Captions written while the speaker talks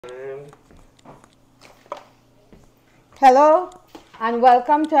Hello and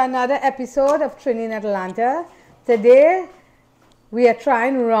welcome to another episode of Trini in Atlanta. Today we are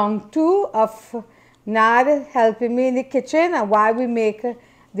trying round 2 of Nad helping me in the kitchen and while we make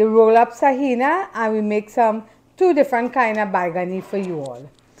the roll-up sahina and we make some 2 different kind of baigani for you all.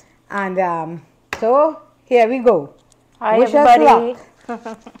 And so here we go. Hi Wish everybody. us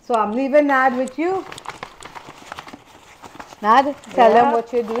luck. So I'm leaving Nad with you. Nad, tell them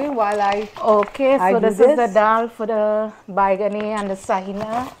what you're doing while I so do this is the dal for the baigani and the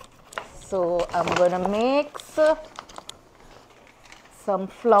sahina. So I'm gonna mix some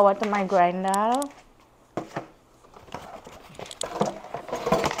flour to my grind dal.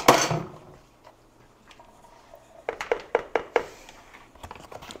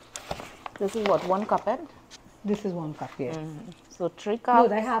 This is what, 1 cup, and This is 1 cup, yes. so 3 cups.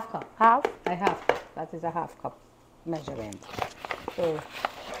 No, I half cup. Half? I half cup. That is a half cup measurement. So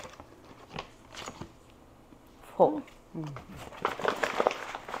 4.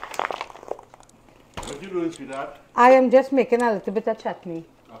 What you doing, sweetheart? I am just making a little bit of chutney.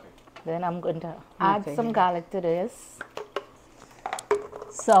 Okay. Then I'm going to add Okay. some garlic to this,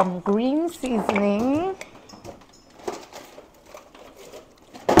 some green seasoning,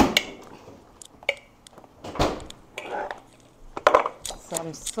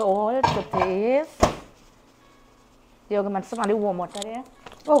 some salt to taste. You're going to add some warm water there?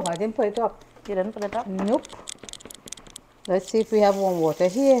 Oh, I didn't put it up. You didn't put it up? Nope. Let's see if we have warm water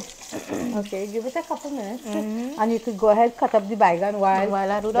here. Okay, give it a couple minutes. And you could go ahead cut up the baigan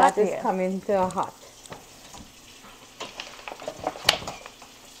while I do that, is yeah. coming to a hot.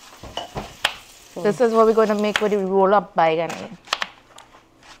 This is what we're going to make with the roll up baigani.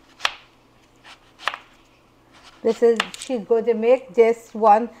 This is, she's going to make this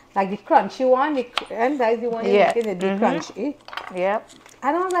one, like the crunchy one, and that's the one you're Yeah. making, the crunchy. Yep.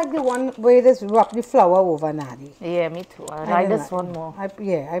 I don't like the one where you just rub the flour over, Nadi. Yeah, me too. I I like don't this one more.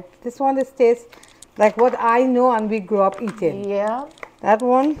 This one is tastes like what I know and we grew up eating. Yeah. That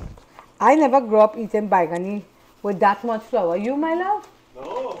one, I never grew up eating baigani with that much flour. You, my love?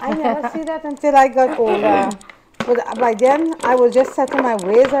 No. I never see that until I got older. But by then, I was just set in my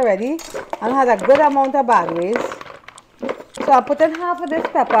ways already and had a good amount of bad ways. So I put in half of this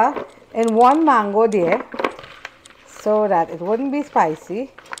pepper in 1 mango there so that it wouldn't be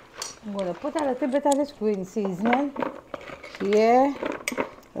spicy. I'm going to put a little bit of this green seasoning here,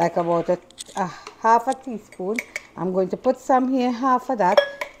 like about a half a teaspoon. I'm going to put some here, half of that.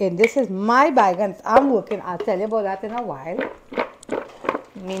 And this is my baigans. I'm working. I'll tell you about that in a while.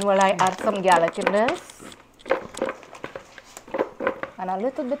 Meanwhile, I add some garlic in this. And a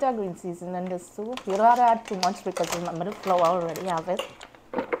little bit of green seasoning in this too. You don't have to add too much because remember the flour already have it.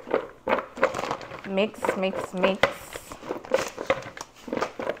 Mix, mix, mix.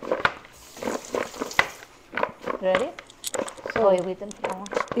 Ready? So you're waiting for flour.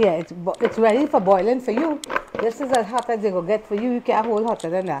 Yeah, it's ready for boiling for you. This is as hot as they go get for you. You can't hold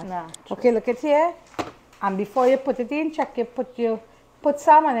hotter than that. Nah, Okay, look at here. And before you put it in, check put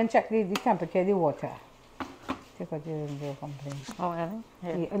some and then check the temperature of the water. Check what you do complain. Oh, really?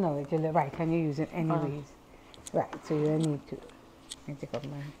 Yeah. Yeah, no, you're right, and you use it anyways. Right, so you don't need to. Let me take up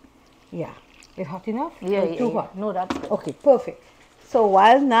my. Yeah. It's hot enough? Yeah, Or yeah, too yeah. hot? No, that's good. Okay, perfect. So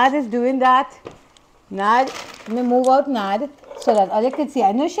while Nad is doing that, Nad, let me move out Nad so that all you can see.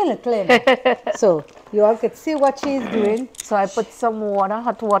 I know she's little in it. So you all can see what she's doing. So I put some water,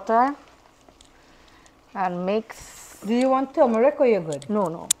 hot water, and mix. Do you want turmeric or you're good? No,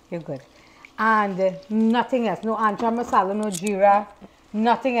 no. You're good. And nothing else. No ancha masala, no jeera,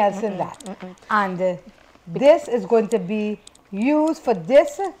 nothing else in that. And this is going to be used for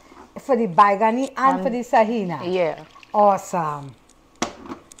this, for the baigani and for the sahina. Yeah. Awesome.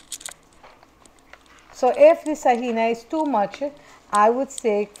 So if the sahina is too much, I would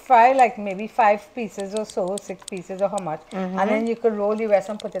say fry like maybe 5 pieces or so, 6 pieces or how much. And then you could roll the rest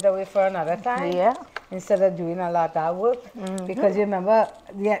and put it away for another time. Yeah. Instead of doing a lot of that work. Because you remember,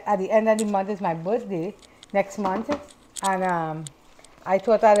 at the end of the month is my birthday, next month. And I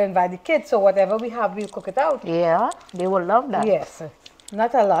thought I'd invite the kids, so whatever we have, we'll cook it out. Yeah, they will love that. Yes.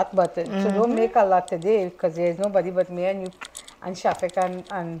 Not a lot, but so don't make a lot today because there's nobody but me and you and Shafik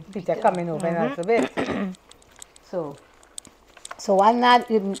and Peter coming over in a little bit. So while not,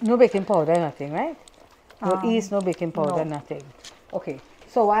 no baking powder, nothing, right? No yeast, no baking powder, nothing. Okay.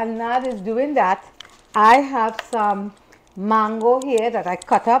 So while Nad is doing that, I have some mango here that I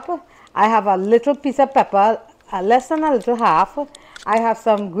cut up. I have a little piece of pepper, less than a little half. I have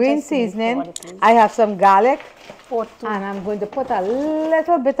some green seasoning. I have some garlic. And I'm going to put a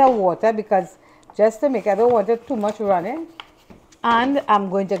little bit of water because just to make, I don't want it too much running. And I'm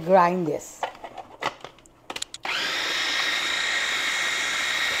going to grind this.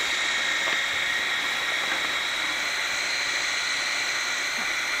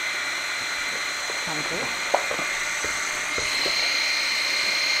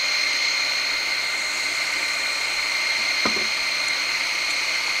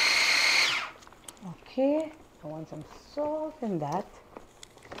 Okay, I want some salt in that.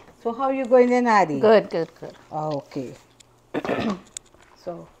 So how are you going in, Addie? Good, good, good. Okay.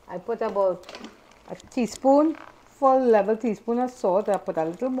 So I put about a teaspoon, full level teaspoon of salt. I put a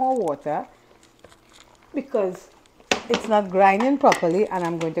little more water because it's not grinding properly and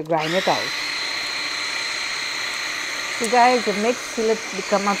I'm going to grind it out. So guys, you mix till it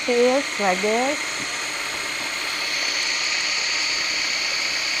become a paste like this.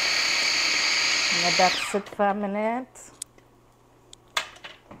 Let that sit for a minute.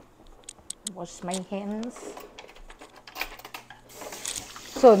 Wash my hands.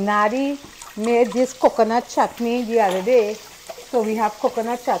 So Nadi made this coconut chutney the other day. So we have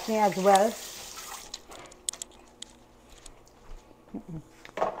coconut chutney as well.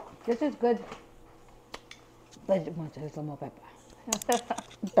 This is good. But a little more pepper.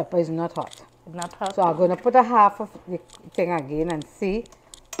 Pepper is not hot. Not hot. So I'm going to put a half of the thing again and see.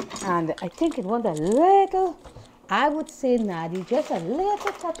 And I think it wants a little, I would say, Nadi, just a little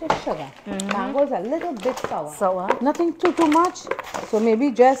touch of sugar. Mango is a little bit sour. Sour. Nothing too much. So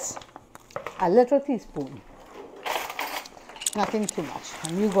maybe just a little teaspoon. Nothing too much.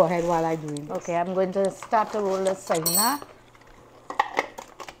 And you go ahead while I'm doing this. Okay, I'm going to start to roll this side now.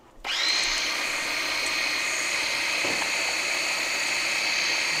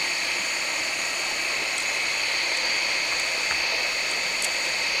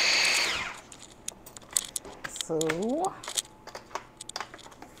 So,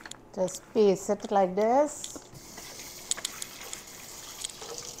 just paste it like this.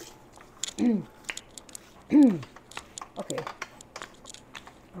 Okay.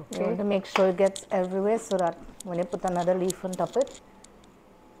 You want to make sure it gets everywhere so that when you put another leaf on top of it.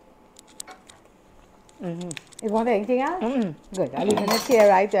 You want anything else? Good. I'll leave it here,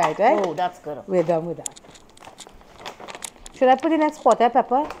 right? Oh, that's good. We're done with that. Should I put in a quarter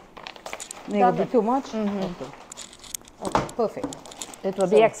pepper? Maybe it will be too much? Okay. Okay, perfect. It will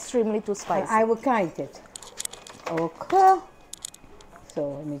be extremely too spicy. I will count it. Okay.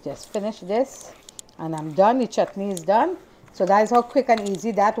 So let me just finish this. And I'm done. The chutney is done. So that is how quick and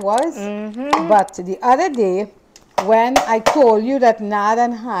easy that was. But the other day, when I told you that Nad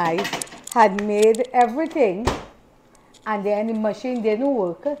and I had made everything and then the machine didn't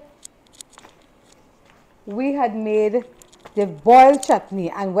work, we had made the boiled chutney,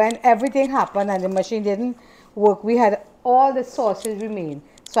 and when everything happened and the machine didn't work, we had all the sauces remain.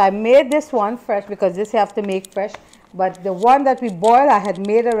 So I made this one fresh because this you have to make fresh, but the one that we boiled I had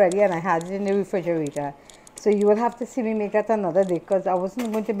made already and I had it in the refrigerator. So you will have to see me make it another day because I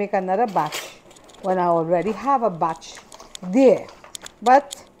wasn't going to make another batch when I already have a batch there.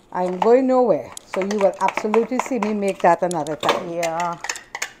 But I'm going nowhere, so you will absolutely see me make that another time. Yeah.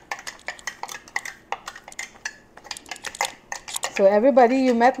 So everybody,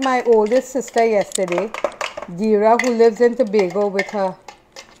 you met my oldest sister yesterday, Dira, who lives in Tobago with her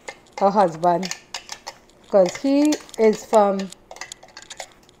husband, because he is from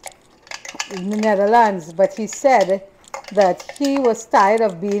the Netherlands, but he said that he was tired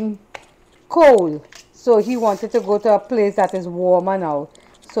of being cold, so he wanted to go to a place that is warmer now.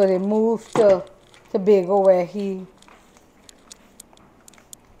 So they moved to Tobago where he's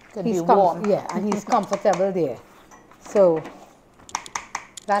warm. Yeah, and he's comfortable there. So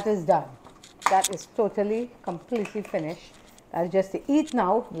that is done. That is totally, completely finished. That's just to eat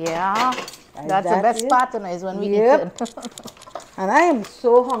now. Yeah. That's the best part of it is when we eat it. And I am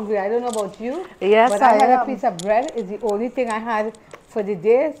so hungry. I don't know about you. Yes, but I had a piece of bread. It's the only thing I had for the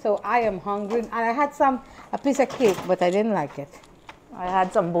day. So I am hungry. And I had a piece of cake, but I didn't like it. I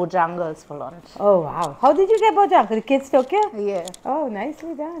had some bojangles for lunch. Oh, wow. How did you get bojangles? The kids took you? Yeah. Oh,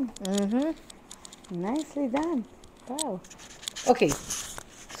 nicely done. Nicely done. Wow. Okay.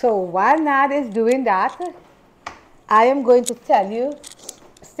 So while Nad is doing that, I am going to tell you,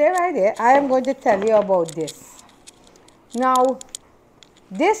 stay right there, I am going to tell you about this. Now,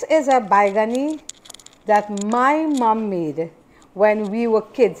 this is a baigani that my mom made when we were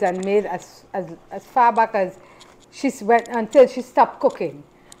kids and made as far back as she went until she stopped cooking,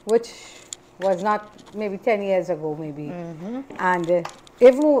 which was not maybe 10 years ago maybe. And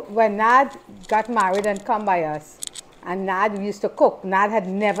even when Nad got married and come by us, and Nad used to cook, Nad had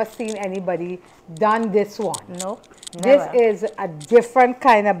never seen anybody done this one. No, never. This is a different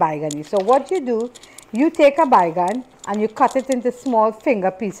kind of baigani. So what you do, you take a baigan and you cut it into small finger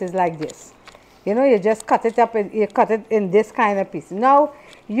pieces like this. You know, you just cut it up and you cut it in this kind of piece. Now,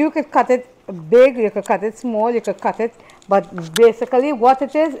 you could cut it big, you could cut it small, you could cut it, but basically what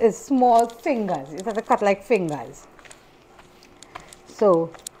it is small fingers. You have to cut like fingers.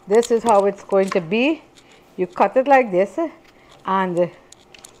 So this is how it's going to be. You cut it like this and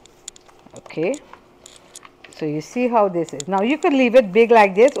okay, So you see how this is. Now you could leave it big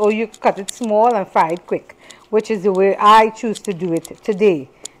like this, or you cut it small and fry it quick, which is the way I choose to do it today.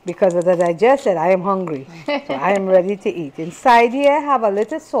 Because as I just said, I am hungry. So I am ready to eat. Inside here I have a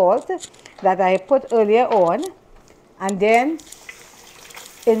little salt that I put earlier on. And then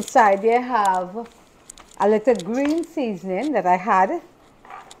inside there I have a little green seasoning that I had.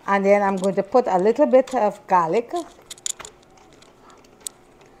 And then I'm going to put a little bit of garlic.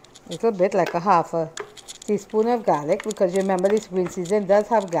 Little bit, like a half a teaspoon of garlic, because you remember this green seasoning does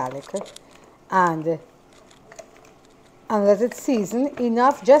have garlic. And let it season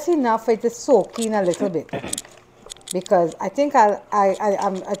enough, just enough for it to soak in a little bit. Because I think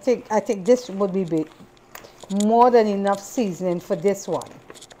I think this would be more than enough seasoning for this one.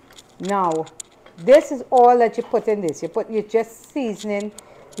 Now, this is all that you put in this. You're just seasoning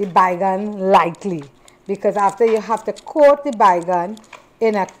the baigan lightly, because after you have to coat the baigan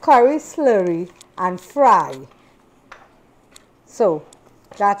in a curry slurry and fry. So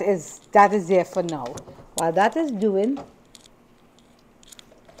that is there for now. While that is doing,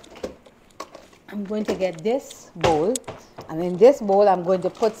 I'm going to get this bowl, and in this bowl I'm going to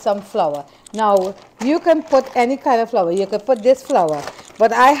put some flour. Now you can put any kind of flour. You can put this flour,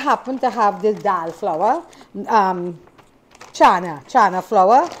 but I happen to have this dal flour, chana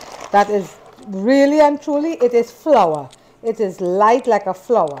flour. That is really and truly, it is flour. It is light like a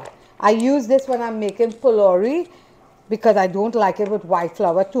flour. I use this when I'm making pulori, because I don't like it with white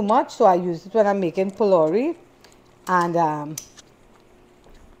flour too much, so I use it when I'm making pulori.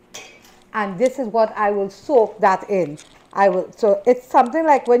 And this is what I will soak that in. So it's something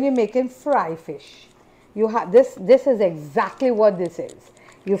like when you're making fry fish. You have this is exactly what this is.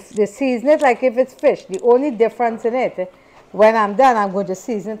 You season it like if it's fish. The only difference in it, when I'm done, I'm going to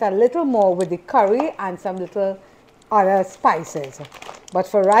season it a little more with the curry and some little other spices. But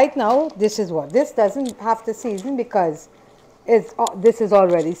for right now, this is what. This doesn't have to season because this is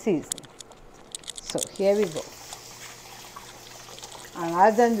already seasoned. So here we go. And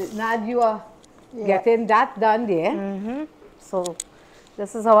as you are getting that done there. So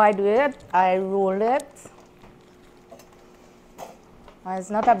this is how I do it. I roll it. It's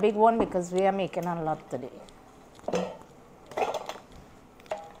not a big one because we are making a lot today.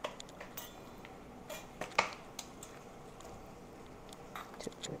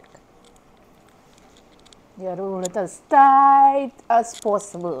 You roll it as tight as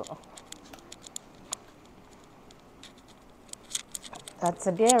possible. That's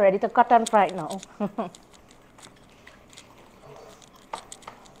it there, ready to cut and fry now.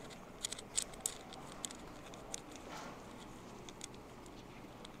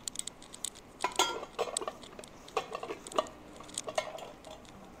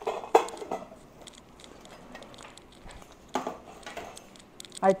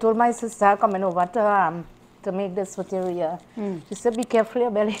 I told my sister coming over to make this with you here. She said, be careful, your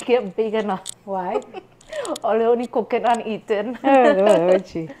belly get big enough. Why? Only cooking and eating. Oh,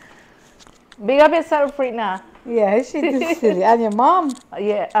 she. Big up yourself, Rina. Yeah, she is silly. And your mom?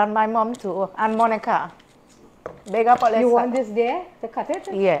 Yeah, and my mom too. And Monica. Big up all You want this there to cut it?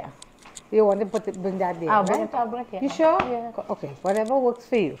 Yeah. You want to bring that there, I'll right? bring it here. You sure? Yeah. Okay, whatever works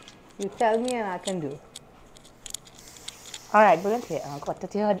for you. You tell me and I can do. All right, bring it here. I've got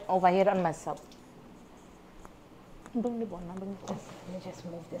it here, over here on myself. Bring the one, bring it. Let me just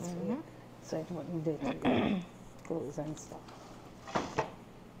move this for you, so it wouldn't dirty clothes and stuff.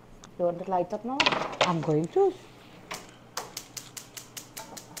 You want to light up now? I'm going to.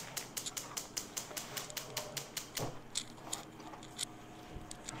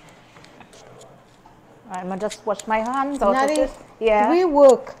 I'm going to just wash my hands out of Nadi, it. Yeah. we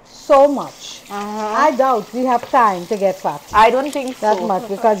work so much. I doubt we have time to get fat I don't think so. that much,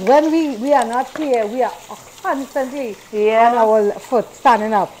 because when we are not here, we are constantly Yeah. on our foot,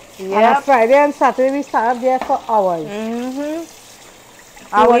 standing up. And on Yep. Friday and Saturday, we stand up there for hours.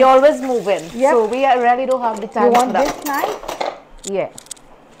 And we always moving. Yep. So we really don't have the time You want for that. this knife? Yeah.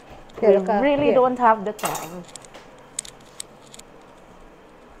 Here, We look up really here. don't have the time.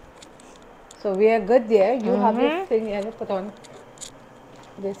 So we are good there. You have this thing here to put on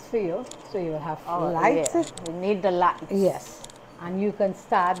this for you, so you will have lights. Yeah. We need the lights. Yes, and you can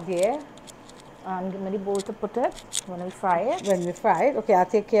start there And give me the bowl to put it when we fry it. when we fry it. Okay, I'll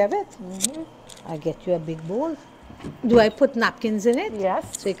take care of it. I'll get you a big bowl. Do I put napkins in it?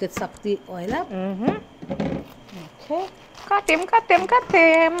 Yes. So you could suck the oil up? Okay. Cut him, cut him, cut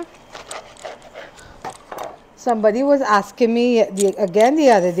him. Somebody was asking me again the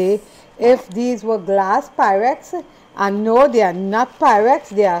other day if these were glass Pyrex, and no, they are not Pyrex.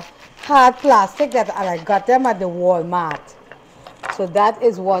 They are hard plastic and I got them at the Walmart. So that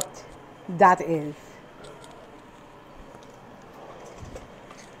is what that is.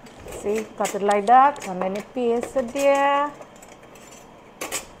 See, cut it like that, and then you paste it there.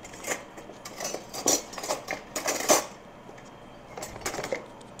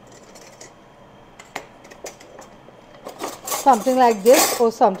 Something like this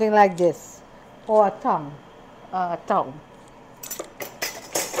or something like this? Or a tongue? Tongue.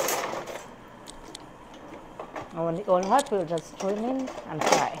 And when it all hot, we'll just throw it in and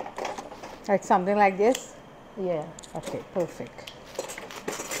fry. Like something like this? Yeah. Okay, perfect.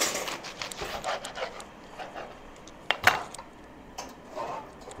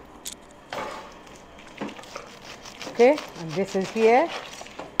 Okay, and this is here.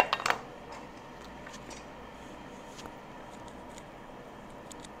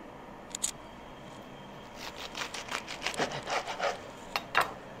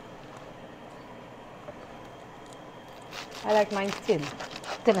 I like mine thin.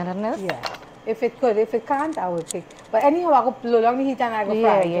 Thinner than this? Yeah. If it could, if it can't, I would take. But anyhow, I go blow along the heat and I go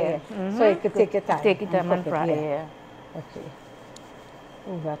fry it. Yeah. So you could take your time. Take your time and cook it, fry, yeah. Okay.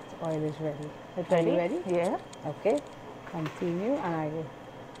 Oh, that oil is ready. It's Are ready? you ready? Yeah. Okay. Continue and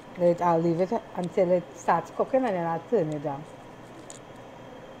I'll leave it until it starts cooking and then I'll turn it down.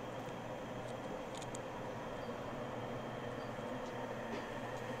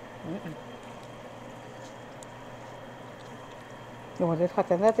 You want it hot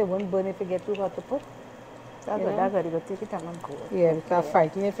enough, it won't burn if it gets too hot to put. That's good, that's good. You go take your time and cook. Yeah, because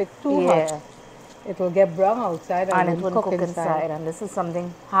frightened if it's too hot, it will get brown outside and it won't cook inside. And this is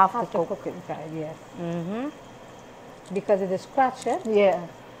something have to to cook inside, yes. Because it is scratched, eh? Yeah.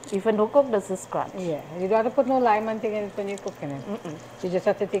 Even though cook, this is scratch. Yeah, you don't have to put no lime and thing in it when you're cooking it. You just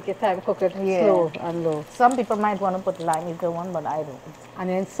have to take your time, cook it slow and low. Some people might want to put lime if they want, but I don't. And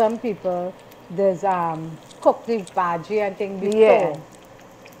then some people, there's cook the bhaji and thing before. Yeah.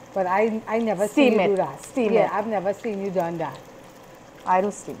 But I never Steam seen you it. do that. Steam yeah, it. I've never seen you done that. I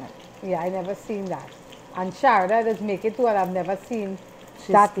do steam it. Yeah, I never seen that. And Sharada does make it too, and I've never seen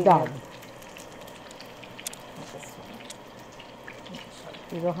She that steam done. it.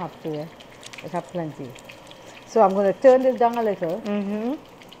 You don't have to, eh? You have plenty. So I'm going to turn this down a little.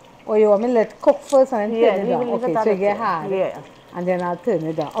 Or you want me to let it cook first and then turn it down? Okay, so you get hard. Yeah. And then I'll turn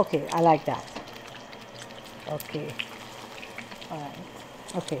it down. Okay, I like that. Okay. All right.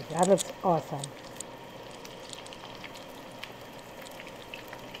 Okay, that looks awesome.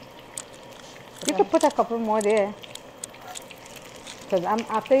 You could put a couple more there. Because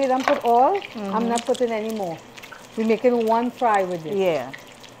after you done put all, I'm not putting any more. We're making one fry with this. Yeah.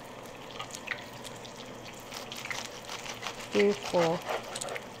 3, 4.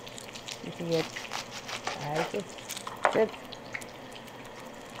 You can get 5, 6, 7.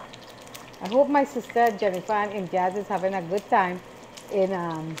 I hope my sister Jennifer and Imtiaz is having a good time in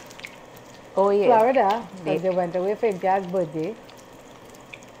Florida, because they went away for Imtiaz's birthday.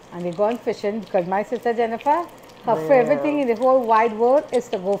 And they're going fishing because my sister Jennifer, her favorite thing in the whole wide world is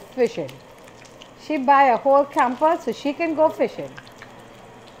to go fishing. She buy a whole camper so she can go fishing.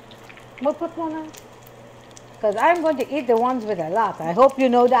 But put one on. Because I'm going to eat the ones with a lot. I hope you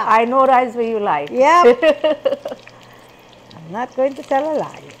know that. I know that's what you like. Yep. I'm not going to tell a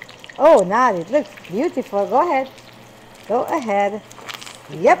lie. Oh, now it looks beautiful. Go ahead. Go ahead.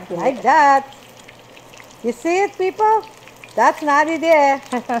 Yep, like that. You see it, people? That's Nadi there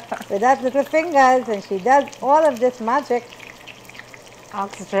with that little fingers, and she does all of this magic.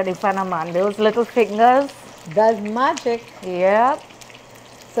 Ask Jennifer, man, those little fingers. Does magic. Yep.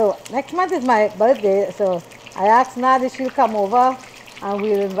 So next month is my birthday, so I asked Nadi if she'll come over and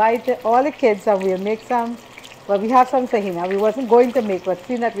we'll invite all the kids and we'll make some. Well, we have some sahina. We wasn't going to make, but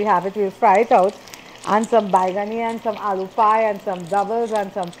seeing that we have it, we'll fry it out. And some baigani and some aloo pie and some doubles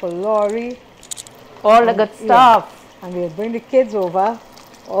and some pulori. All the good stuff. And we'll bring the kids over.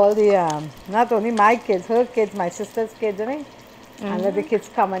 All the, not only my kids, her kids, my sister's kids, and let the kids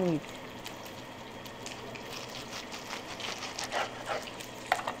come and eat.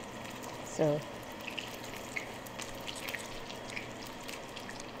 So.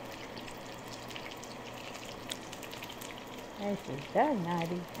 Nicely done,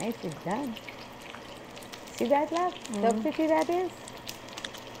 Nadi. Nicely done. See that, love? How pretty that is?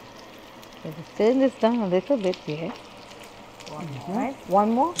 Let's turn this down a little bit here.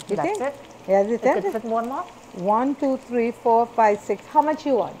 One more? You That's think? it. Yeah, that's You it. could put one more? 1, 2, 3, 4, 5, 6. How much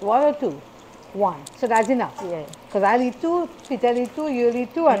you want? 1 or 2? 1. So that's enough. Yeah. Because I'll eat 2, Peter eat 2, you'll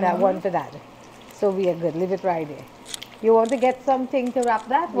eat 2, and that 1 for that. So we are good. Leave it right there. You want to get something to wrap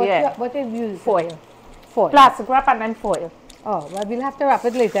that? What have you used? Foil. Foil. Plastic wrap and then foil. Oh, well, we'll have to wrap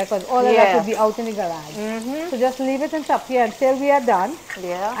it later because all of that will be out in the garage. So just leave it in top here until we are done.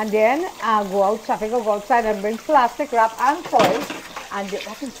 Yeah. And then go out, traffic will go outside and bring plastic wrap and foil And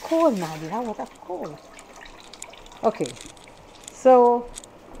that is cold, Maddie. That water cold. Okay. So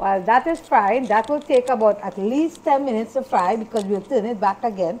while that is frying, that will take about at least 10 minutes to fry because we'll turn it back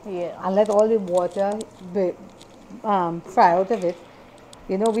again and let all the water fry out of it.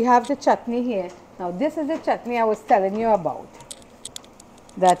 You know, we have the chutney here. Now this is the chutney I was telling you about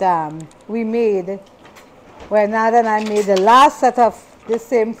that we made when Nada and I made the last set of this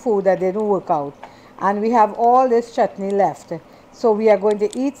same food that didn't work out. And we have all this chutney left. So we are going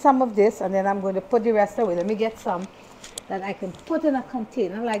to eat some of this and then I'm going to put the rest away. Let me get some that I can put in a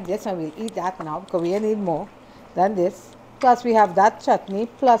container like this and we'll eat that now because we need more than this. Plus we have that chutney,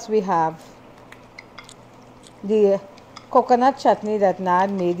 plus we have the coconut chutney that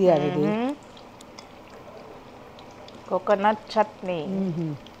Nad made the other day. Coconut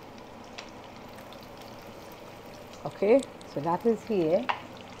chutney. Okay, so that is here.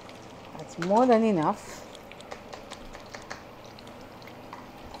 That's more than enough.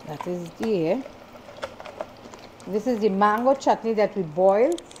 That is there. This is the mango chutney that we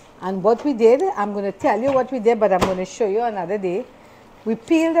boiled. And what we did, I'm going to tell you what we did, but I'm going to show you another day. We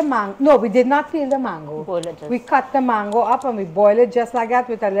peeled the mango. No, we did not peel the mango. We cut the mango up and we boil it just like that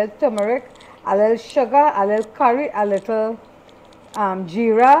with a little turmeric, a little sugar, a little curry, a little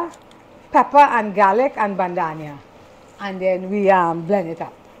jeera, pepper and garlic and bandania. And then we blend it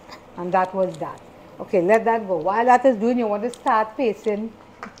up. And that was that. Okay, let that go. While that is doing, you want to start pasting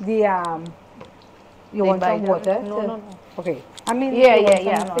the you want some water? No. Okay. I mean,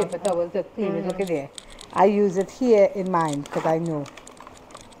 yeah. Paper towel to clean it. Okay, there. I use it here in mine because I know.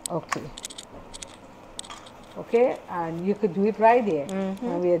 Okay. Okay, and you could do it right there.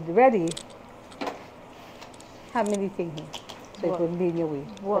 And we are ready. Have many things here, so it wouldn't be in your way.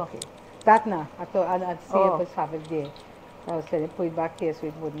 Okay. That now, I thought I'd see if it's have it there. I was going to put it back here so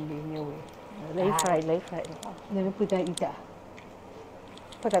it wouldn't be in your way. Let fry. Let me put that heater.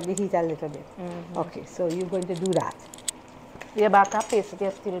 Put up the heat a little bit. Okay, so you're going to do that. We are back up paste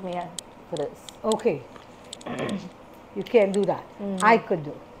it still me for this. Okay. You can't do that. I could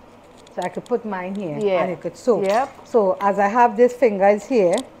do. So I could put mine here and it could soak. So as I have these fingers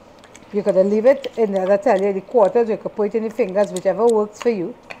here, you could leave it in the, I tell you, the quarters, you could put it in the fingers, whichever works for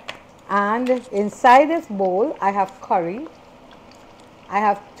you. And inside this bowl, I have curry, I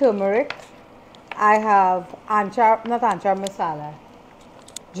have turmeric, I have not anchar masala,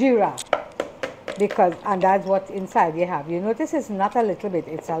 jeera, because, and that's what inside you have. You notice it's not a little bit,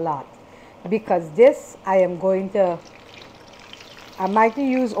 it's a lot. Because this, I am going to, I might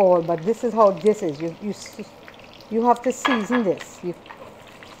use all, but this is how this is. You have to season this.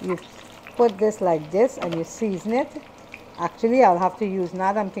 You put this like this and you season it. Actually, I'll have to use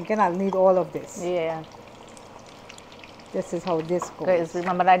now. I'm thinking I'll need all of this. Yeah. This is how this goes. Because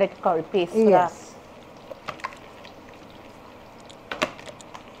remember I did curry paste. Yes.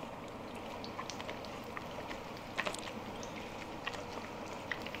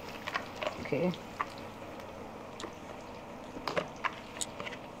 Okay.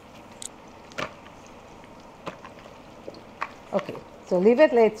 Okay. So leave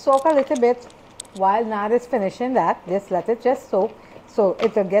it, let it soak a little bit. While Nad is finishing that, just let it just soak. So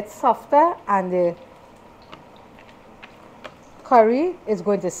it will get softer and the curry is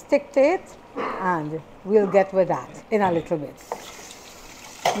going to stick to it and we'll get with that in a little bit.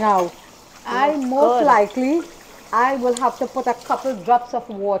 Now, most likely, I will have to put a couple drops of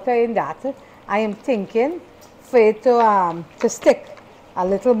water in that. I am thinking for it to stick a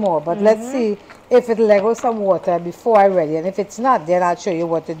little more, but let's see if it'll let go some water before I'm ready. And if it's not, then I'll show you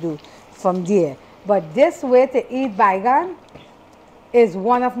what to do from there. But this way to eat baigan is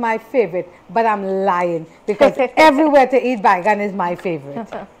one of my favorite, but I'm lying because everywhere to eat baigan is my favorite.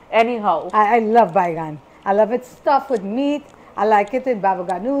 Anyhow. I love baigan. I love it stuffed with meat. I like it in baba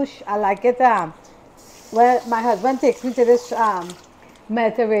ganoush. I like it, well, my husband takes me to this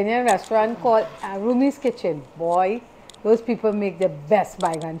Mediterranean restaurant called Rumi's Kitchen. Boy, those people make the best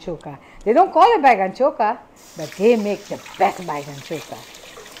baigan choka. They don't call it baigan choka, but they make the best baigan choka.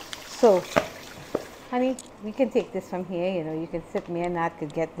 So, honey, we can take this from here. You know, you can sit, me and Nat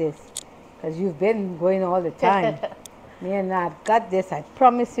could get this because you've been going all the time. Me and Nat got this. I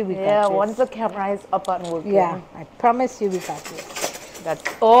promise you we got this. Yeah, once the camera is up and working. Yeah, I promise you we got this. That's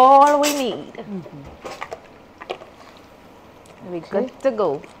all we need. We're good to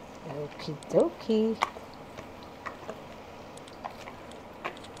go. Okie dokie.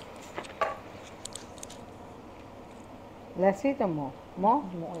 Let's eat them more. More?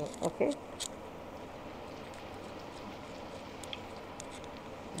 More. Okay.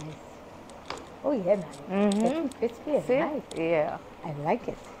 Nice. Oh yeah, nice. Crispy and See? nice. Yeah. I like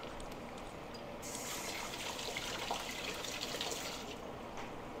it.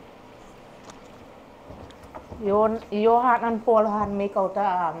 Your hand and Paul hand make out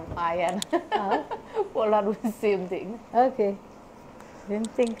iron. Oh, Paul hand do the same thing. okay.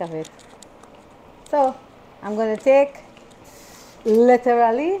 Didn't think of it. So, I'm going to take,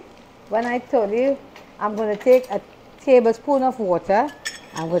 literally, when I told you, I'm going to take a tablespoon of water.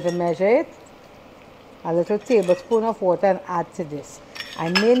 I'm going to measure it. A little tablespoon of water and add to this. I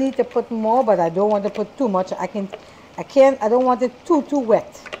may need to put more, but I don't want to put too much. I don't want it too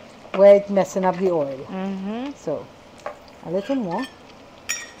wet where it's messing up the oil. So, a little more.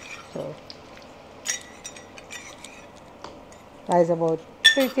 So, that is about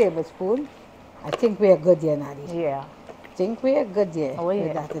 3 tablespoons. I think we are good here, Nadi. Yeah. I think we are good there. Oh, yeah.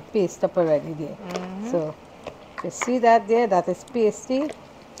 With that, it's paste up already there. So, you see that there? That is pasty.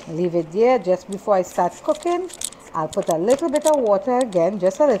 Leave it there just before I start cooking. I'll put a little bit of water again,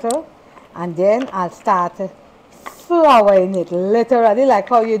 just a little, and then I'll start flouring it, literally like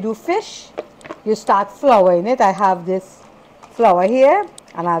how you do fish. You start flouring it. I have this flour here,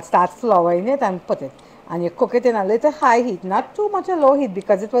 and I'll start flouring it and put it. And you cook it in a little high heat, not too much a low heat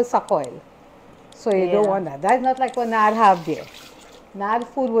because it will suck oil. So you don't want that. That's not like what Nad have there. Nad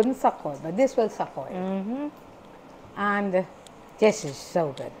food wouldn't suck oil, but this will suck oil. And this is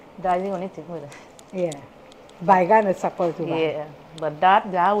so good. That's the only thing with it. Yeah. Baigan is suck oil too bad. Yeah. But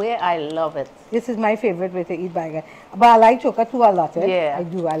that way, I love it. This is my favorite way to eat baigan. But I like choka too a lot. Yeah. I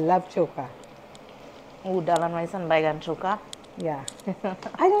do. I love choka. Ooh, dal and rice and baigan choka. Yeah.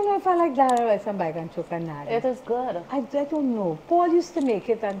 I don't know if I like dal rice and baigan choka now. It is good. I don't know. Paul used to make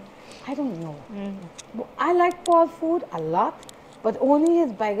it and I don't know. But I like Paul's food a lot, but only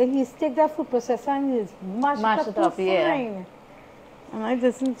his baigan. He's take that food processor and he's mash it up too fine. And I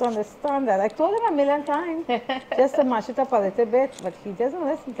didn't understand that. I told him a million times just to mash it up a little bit, but he doesn't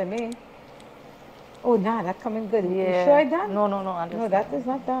listen to me. Oh, nah, that's coming good. Yeah. You sure I done? No, No, that is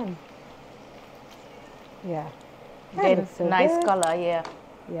not done. Yeah. That Then looks so nice good. color, yeah.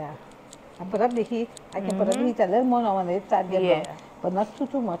 Yeah. I put up the heat. I can put up the heat a little more now when it starts getting brown, but not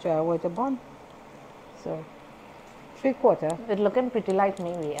too much or I want to burn. So, 3/4. It's looking pretty like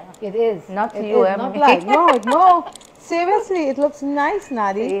me, yeah. It is. Not It you, is not like, no. Seriously, it looks nice,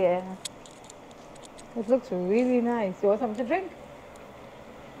 Nadi. Yeah. It looks really nice. You want something to drink?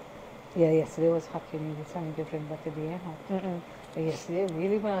 Yeah, yesterday was hot. You needed something to drink, but today ain't hot. But yesterday,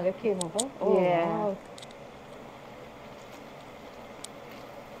 really, when I came over, oh, Yeah. wow.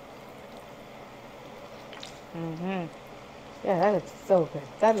 Yeah, that looks so good.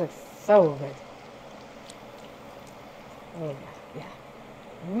 That looks so good. Oh, yeah.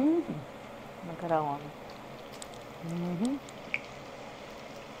 Look at that one. I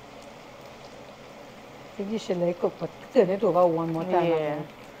think you should let it cook, but turn it over one more time. Yeah. And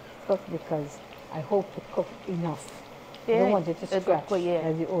cook because I hope to cook enough. I Yeah, don't want it to it scratch. cook, yeah.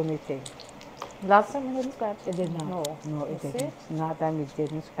 That's the only thing. Last time it didn't scratch. It did not. No. No, it You see? didn't. Not that it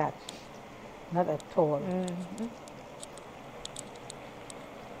didn't scratch. Not at all.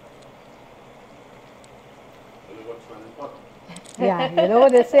 Yeah, you know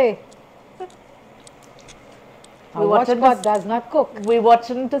what they say. A watch pot does not cook. We're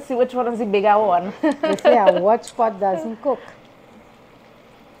watching to see which one is the bigger one. They say a watch pot doesn't cook.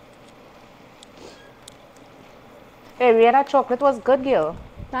 Hey, Ria, that chocolate was good, girl.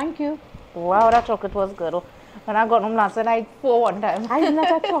 Thank you. Wow, that chocolate was good. When I got home last night, I ate 4 one time. I'm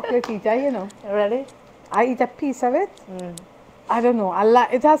not a chocolate eater, you know. Really? I eat a piece of it. I don't know. I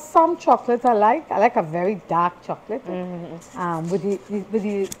like it has some chocolate I like. I like a very dark chocolate. With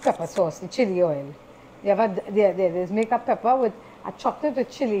the pepper sauce, the chili oil. There's make a pepper with a chocolate with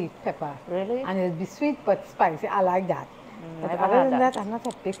chili pepper. Really? And it'll be sweet but spicy. I like that. But never other had than that. that, I'm not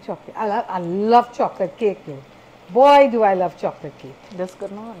a big chocolate. I love chocolate cake though. Boy, do I love chocolate cake. This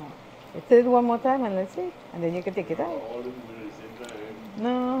good no, no. Let's do it one more time and let's see. And then you can take it out. All of them at the same time.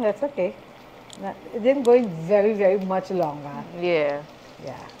 No, that's okay. It didn't go in very, very much longer. Yeah.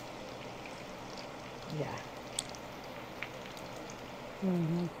 Yeah. Yeah.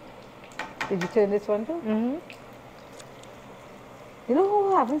 Did you turn this one too? You know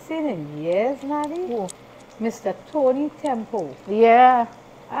who I haven't seen in years, Nadi? Who? Mr. Tony Tempo. Yeah.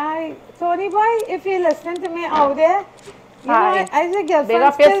 Tony boy, if you're listening to me out there, you know, Hi. I as a Big girlfriend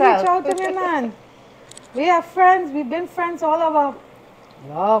up still reach yourself. out to me, man. We are friends. We've been friends all of a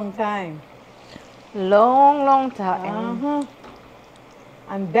long time. Long time.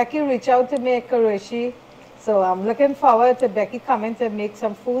 And Becky reached out to me at Kuroshi. So I'm looking forward to Becky coming to make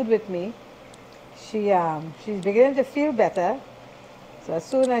some food with me. She's beginning to feel better. So as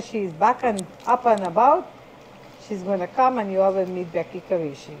soon as she's back and up and about, she's going to come and you all will meet Becky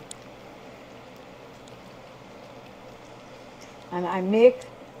Kuroshi. And I make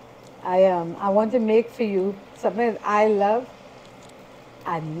I want to make for you something that I love,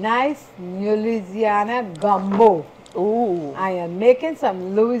 a nice Louisiana gumbo. Ooh. I am making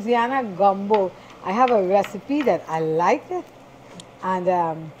some Louisiana gumbo. I have a recipe that I like, and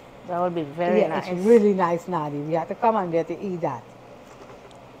That would be very yeah, nice. it's really nice, Nadi. We have to come and get to eat that.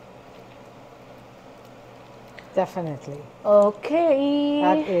 Definitely. Okay.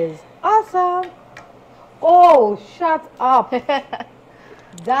 That is awesome. Oh, shut up.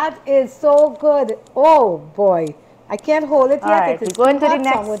 That is so good. Oh boy. I can't hold it All yet. right, It is we're going too to the hot, so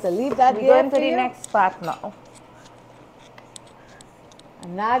I'm next. going to leave that We're there going to for the you. next part now.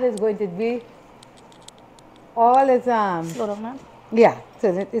 And that is going to be all its Slow down, man. yeah,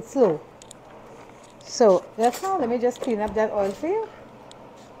 so it's slow. So just now, let me just clean up that oil for you.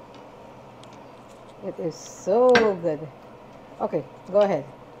 It is so good. Okay, go ahead.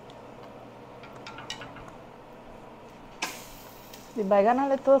 The bacon a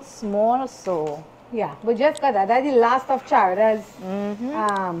little small, so. Yeah, but just got that. That's the last of Charida's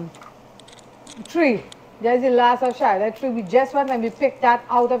tree. That's the last of Charida tree. We just went and we picked that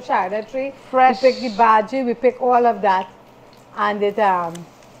out of Charida tree. Fresh. We picked the bhaji, we picked all of that, and we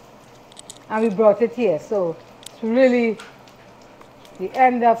brought it here. So it's really the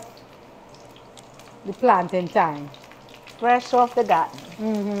end of the planting time. Fresh off the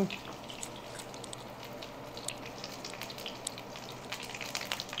garden.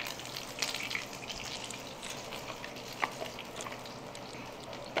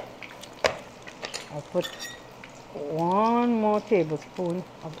 I'll put 1 more tablespoon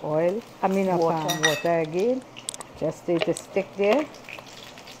of oil, of water again, just to stick there.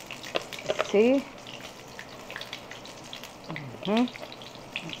 See?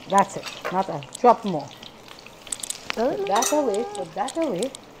 That's it, not a drop more. Put that away, put that away.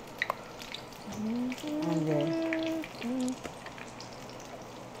 And then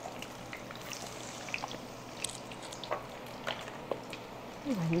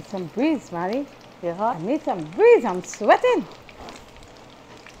I need some breeze, Maddie. You hot? I need some breeze, I'm sweating.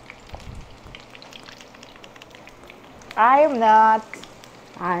 I am not.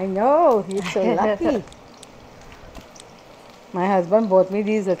 I know, you're so lucky. My husband bought me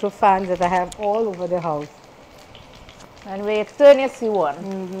these little fans that I have all over the house. And wait, turn you see one.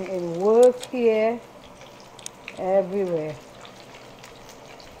 It works here, everywhere.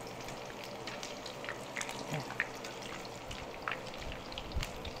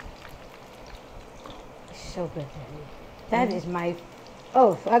 So good. That is my,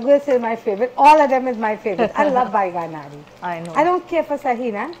 oh, I'm going to say my favorite. All of them is my favorite. I love baigan nari. I know. I don't care for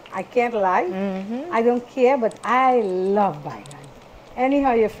sahina. I can't lie. I don't care, but I love baigan.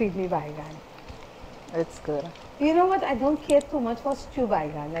 Anyhow you feed me baigan. It's good. You know what? I don't care too much for stew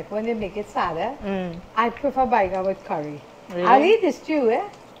baigan. Like when they make it sada, I prefer baigan with curry. Really? I'll eat the stew, eh?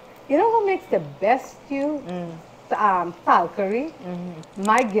 You know who makes the best stew? Tal curry.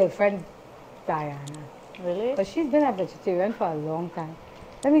 My girlfriend, Diana. Really? But she's been a vegetarian for a long time.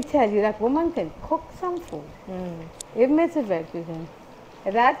 Let me tell you, that woman can cook some food. Even it's a vegetarian.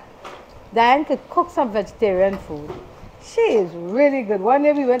 That Diane could cook some vegetarian food. She is really good. One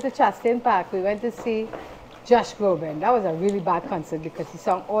day we went to Chastain Park. We went to see Josh Groban. That was a really bad concert because he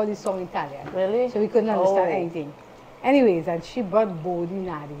sang all his song Italian. Really? So we couldn't understand Oh. anything. Anyways, and she brought bodi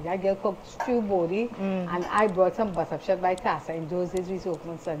nari. That girl cooked stew bodi, and I brought some buttershot by Tassa. In those days, we used to open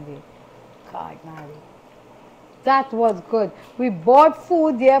on Sunday. God, nari. That was good. We bought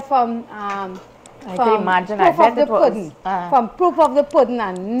food there from I can imagine. I Proof bet of the it was. Pudding. From Proof of the Pudding,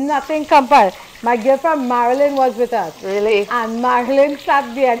 and nothing compared. My girlfriend Marilyn was with us. Really? And Marilyn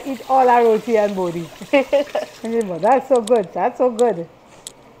sat there and eat all our roti and bodi. That's so good. That's so good.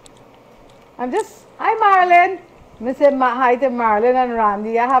 Hi Marilyn. I say hi to Marilyn and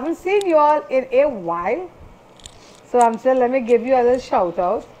Randy. I haven't seen you all in a while. So I'm saying, let me give you a little shout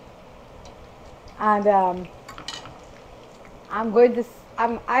out. And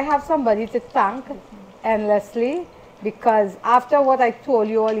I have somebody to thank endlessly, because after what I told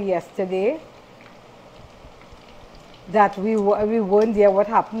you all yesterday, that we weren't there, what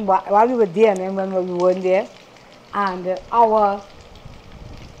happened while we were there and then when we weren't there, and our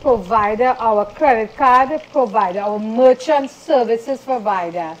provider, our credit card provider, our merchant services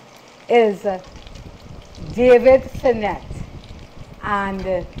provider is David Finette.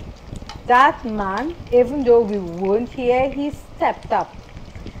 And that man, even though we weren't here, he stepped up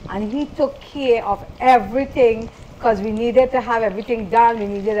and he took care of everything, because we needed to have everything done. We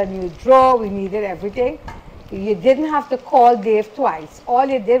needed a new drawer, we needed everything. You didn't have to call Dave twice. All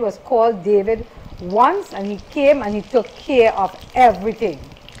you did was call David once, and he came and he took care of everything.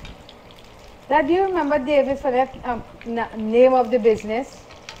 Now, do you remember David for that name of the business?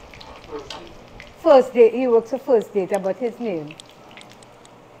 First date. He works for First Data, but his name.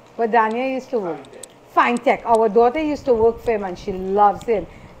 But Daniel used to work. Fine Tech. Our daughter used to work for him and she loves him.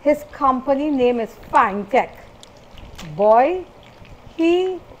 His company name is Fine Tech. Boy,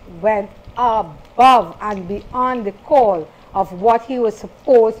 he went above and beyond the call of what he was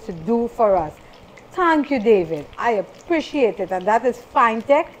supposed to do for us. Thank you, David. I appreciate it. And that is Fine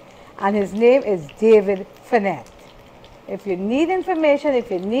Tech. And his name is David Finette. If you need information, if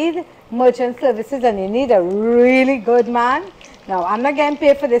you need merchant services and you need a really good man, now I'm not getting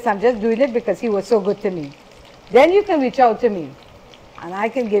paid for this, I'm just doing it because he was so good to me. Then you can reach out to me and I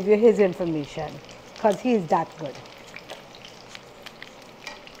can give you his information because he's that good.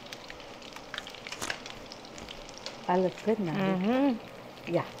 That looks good now.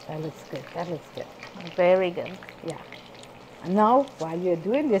 Yeah, that looks good. That looks good. Very good. Yeah. And now, while you're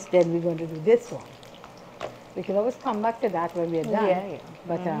doing this, then we're going to do this one. We can always come back to that when we're done. Yeah, yeah.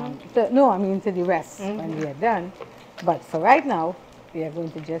 But no, I mean to the rest when we are done. But for right now, we are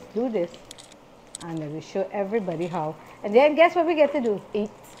going to just do this, and I will show everybody how. And then guess what we get to do? Eat.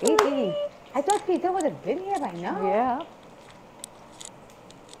 Eat. I thought Peter would have been here by now. Yeah.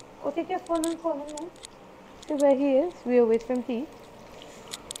 Go take your phone and call him now. See where he is. We'll wait for him to eat.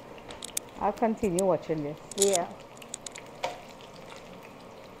 I'll continue watching this. Yeah.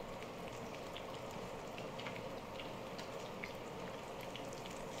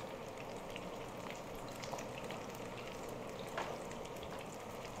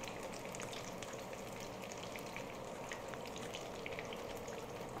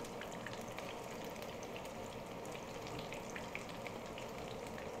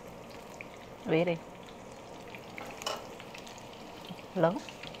 Ready? Hello?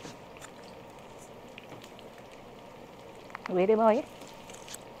 Ready, boy?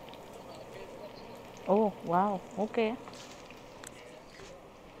 Oh, wow. Okay.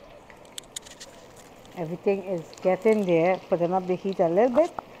 Everything is getting there. Putting up the heat a little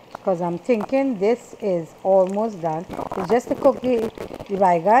bit because I'm thinking this is almost done. It's just to cook the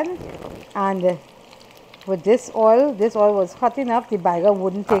baigan, and with this oil was hot enough, the baigan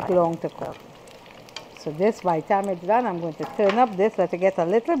wouldn't take long to cook. So this, by the time it's done, I'm going to turn up this, let it get a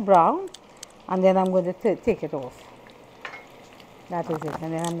little brown, and then I'm going to take it off. That is it.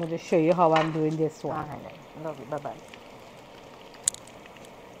 And then I'm going to show you how I'm doing this one. Love you. Bye-bye.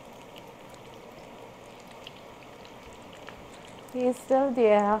 He's still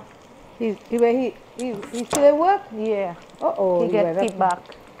there. He still at work? Yeah. Uh-oh. He get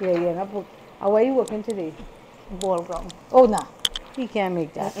feedback. Yeah. How are you working today? Ball ground. Oh, no. He can't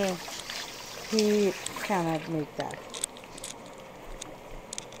make that. He cannot make that.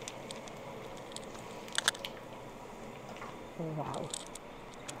 Wow.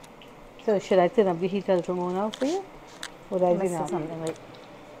 So should I turn up the heat a little more now for you? Would I do Mix now? something like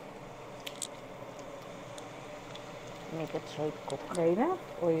make it straight cook. There enough?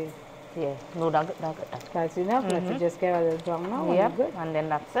 Or you, Yeah. No, that's that's enough? Let it just get a little brown now? and Yeah. you're good? And then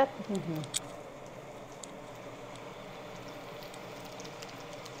that's it.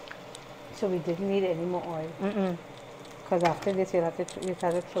 So we didn't need any more oil? Because after this you have to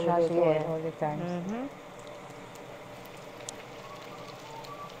throw Trash, the oil yeah. all the time.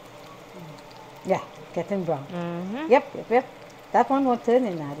 Yeah, getting brown. Yep. That one won't turn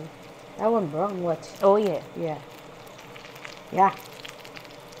in, Nadi. That one brown, watch. Oh, yeah. Yeah.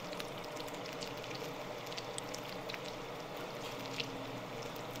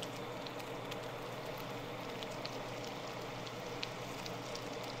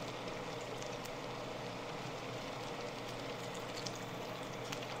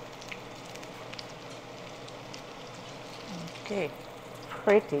 Okay.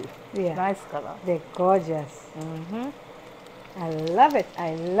 Pretty. Yeah. Nice color. They're gorgeous. I love it.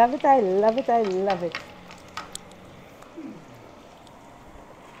 I love it. I love it. I love it.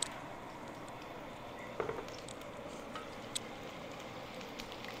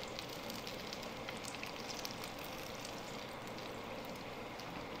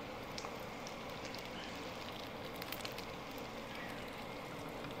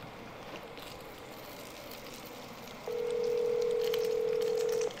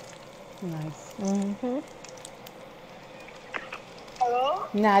 Nice. Hello?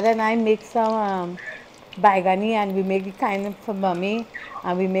 Nada and I make some baigani, and we make the kind of for mommy,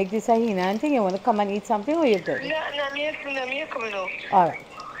 and we make this ahina and thing. You want to come and eat something, or you good? Me coming out. All right.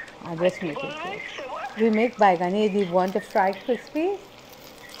 I'll just make it. Alright, so what? We make baigani. The one to fry crispy.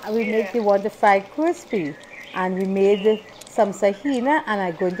 We make the one to fry crispy, and we made some sahina, and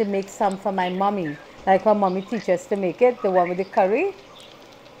I'm going to make some for my mommy, like her mommy teaches us to make it, the one with the curry.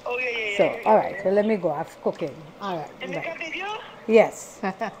 Oh, yeah. So, all right. So let me go. I'm cooking. All right. You make a Bye. video? Yes.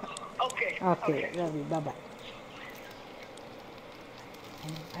 Okay, Okay. Okay, lovely. Bye-bye.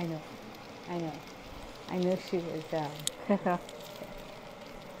 I know. I know. I know she was,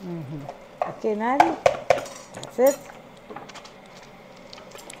 okay, Nadi. That's it.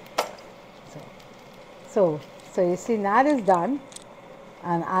 So you see, that is done.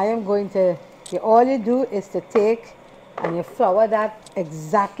 And I am going to, all you do is to take and you flour that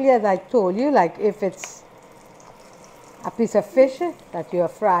exactly as I told you. Like if it's a piece of fish that you are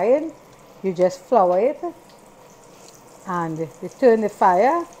frying, you just flour it and you turn the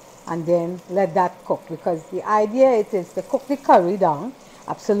fire and then let that cook, because the idea it is to cook the curry down,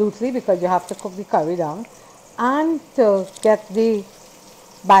 absolutely, because you have to cook the curry down, and to get the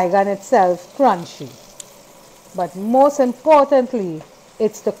baigan itself crunchy. But most importantly,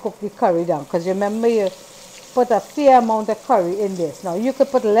 it's to cook the curry down, because remember you put a fair amount of curry in this. Now you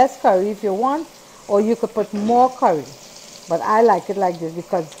could put less curry if you want, or you could put more curry, but I like it like this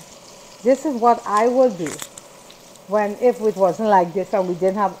because this is what I would do when, if it wasn't like this and we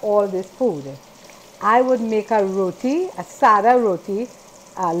didn't have all this food. I would make a roti, a sada roti,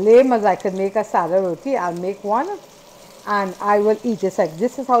 lame as I could make a sada roti. I'll make one and I will eat it. Like,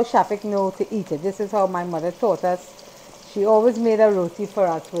 this is how Shafik know to eat it. This is how my mother taught us. She always made a roti for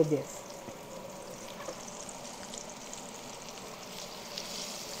us with this.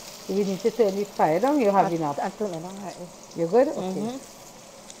 Do we need to turn the fire down? You have enough. I turn it on already. You're good? Okay.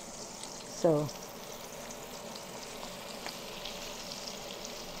 So,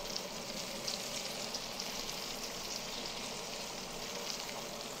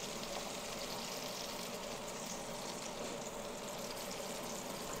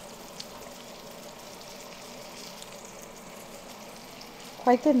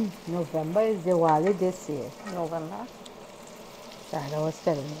 quite in November is Diwali this year. November. Sarah was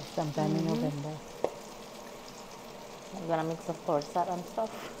telling me sometime in November. I'm gonna make some pork and stuff.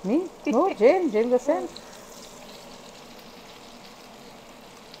 Me? No, Jane. Jane was saying.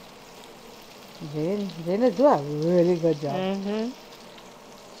 Jane is doing a really good job.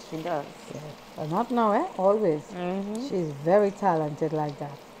 She does. Yeah. But not now, eh? Always. She's very talented like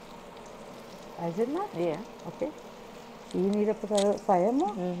that. Is it not? Yeah. Okay. Do you need to put a fire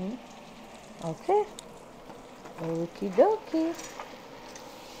more? Okay. Okie dokie.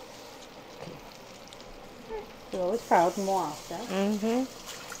 Okay. You always fry out more after.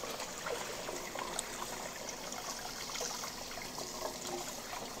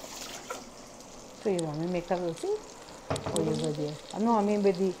 So you want me to make a roti? Or you good here? No, I mean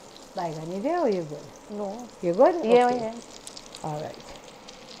with the baigan. You there or you good? No. You good? Yeah, Okay. yeah. Alright.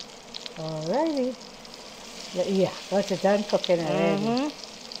 Alrighty. Yeah, once it's done cooking already.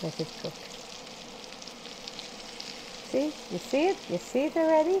 Let it cook. See? You see it? You see it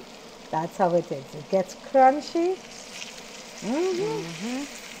already? That's how it is. It gets crunchy.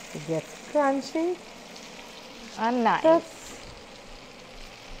 It gets crunchy. And nice. Cook.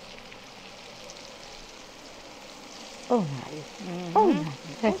 Oh, nice. Oh,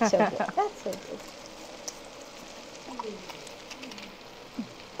 nice. That's so good. That's so good.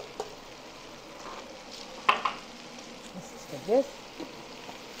 This is for this.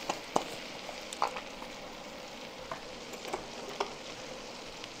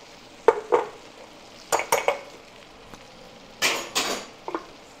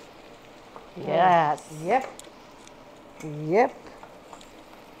 Yes. Yep. Yep.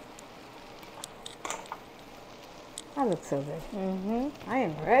 That looks so good. I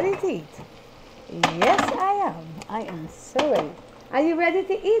am ready to eat. Yes, I am. I am so ready. Are you ready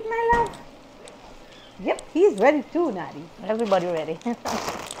to eat, my love? Yep, he's ready too, Nadi. Everybody ready.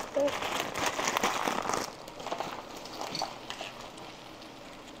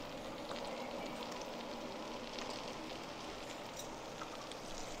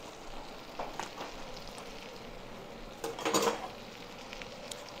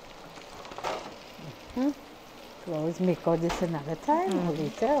 We'll always make all this another time or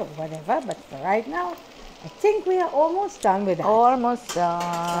later or whatever, but for right now, I think we are almost done with that. Almost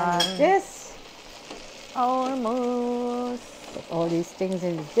Done with done. this. Almost. Put all these things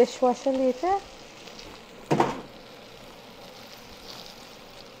in the dishwasher later.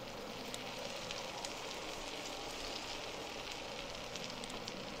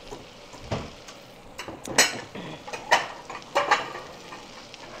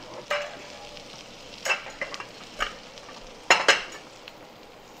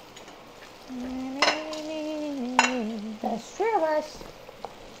 There's three of us.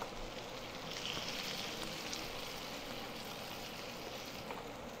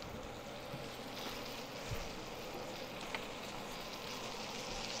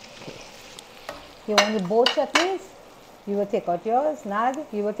 Okay. You want the both chutneys? You will take out yours. Nad,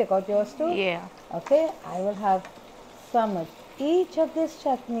 you will take out yours too? Yeah. Okay, I will have some of each of this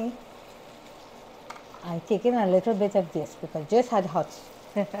chutney. I'm taking a little bit of this because just had hot.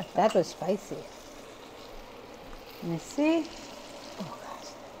 That was spicy. Let me see. Oh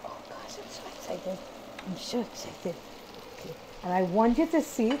gosh, I'm so excited. I'm so excited. Okay. And I want you to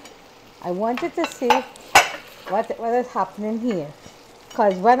see what is happening here.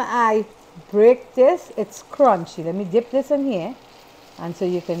 Because when I break this, it's crunchy. Let me dip this in here. And so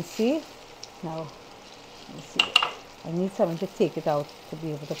you can see. Now, let me see. I need someone to take it out to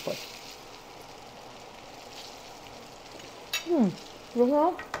be able to put. You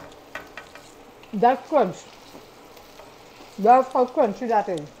know, that crunch. That's how crunchy that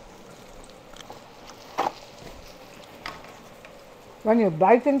is. When you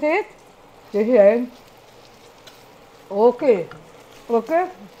bite into it, you're hearing, okay,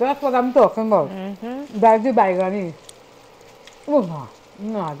 that's what I'm talking about. That's the baigani. Oh,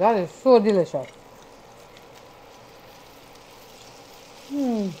 no, that is so delicious.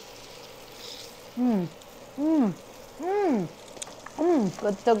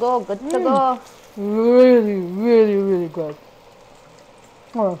 Good to go, good to go. Really, really, really good.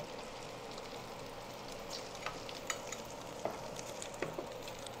 Oh.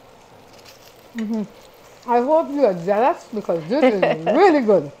 I hope you are jealous because this is really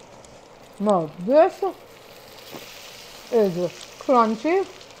good. Now this is crunchy.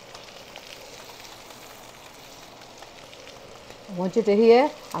 I want you to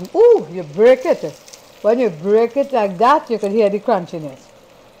hear, and ooh, you break it. When you break it like that, you can hear the crunchiness.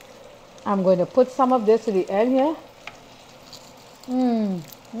 I'm going to put some of this to the end here.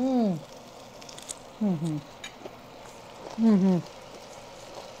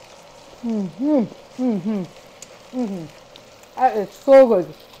 That is so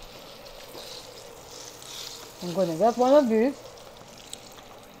good. I'm going to get one of these.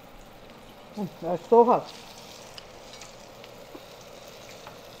 That's so hot.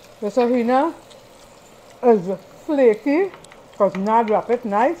 The sahina is flaky because now wrap it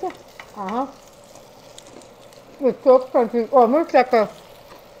nice. It's so crunchy, almost like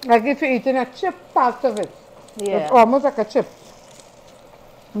if you're eating a chip part of it. Yeah. It's almost like a chip.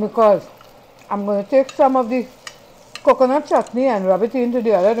 Because I'm going to take some of the coconut chutney and rub it into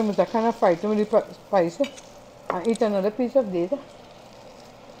the other which I kind of fighting with the spice and eat another piece of this.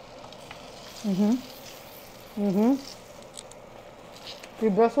 The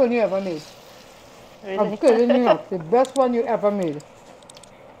best one you ever made. Really? I'm kidding you not. The best one you ever made.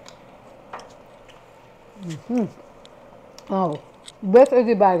 Oh, this is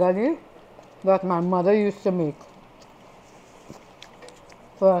the baigani that my mother used to make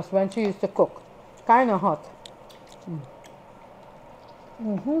for us when she used to cook. Kind of hot.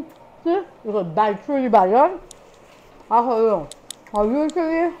 See, you could bite through the baigan. How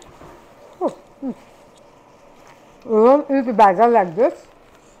usually you don't eat the baigan like this.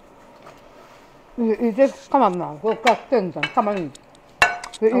 You eat it, come on now, go cut things and come and eat.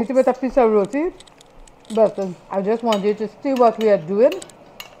 You eat it with a piece of roti, but I just want you to see what we are doing.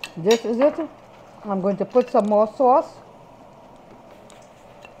 This is it. I'm going to put some more sauce.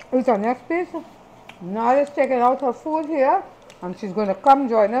 It's our next piece. Nadia's taking out her food here, and she's going to come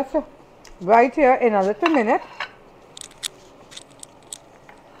join us right here in a little minute.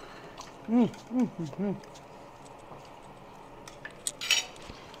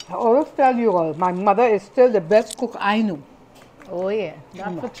 I always tell you all, my mother is still the best cook I know. Oh yeah,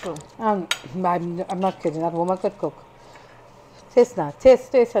 that's for true. I'm not kidding, that woman could cook. Taste now,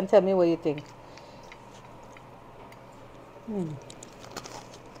 taste and tell me what you think.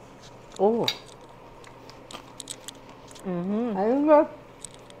 Oh.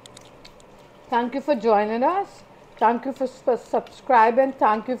 Thank you for joining us. Thank you for subscribing.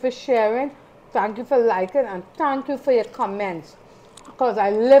 Thank you for sharing. Thank you for liking. And thank you for your comments. Because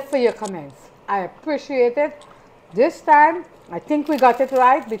I live for your comments. I appreciate it. This time, I think we got it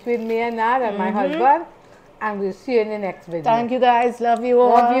right between me and Nad and my husband. And we'll see you in the next video. Thank you guys. Love you all.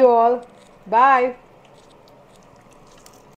 Love you all. Bye.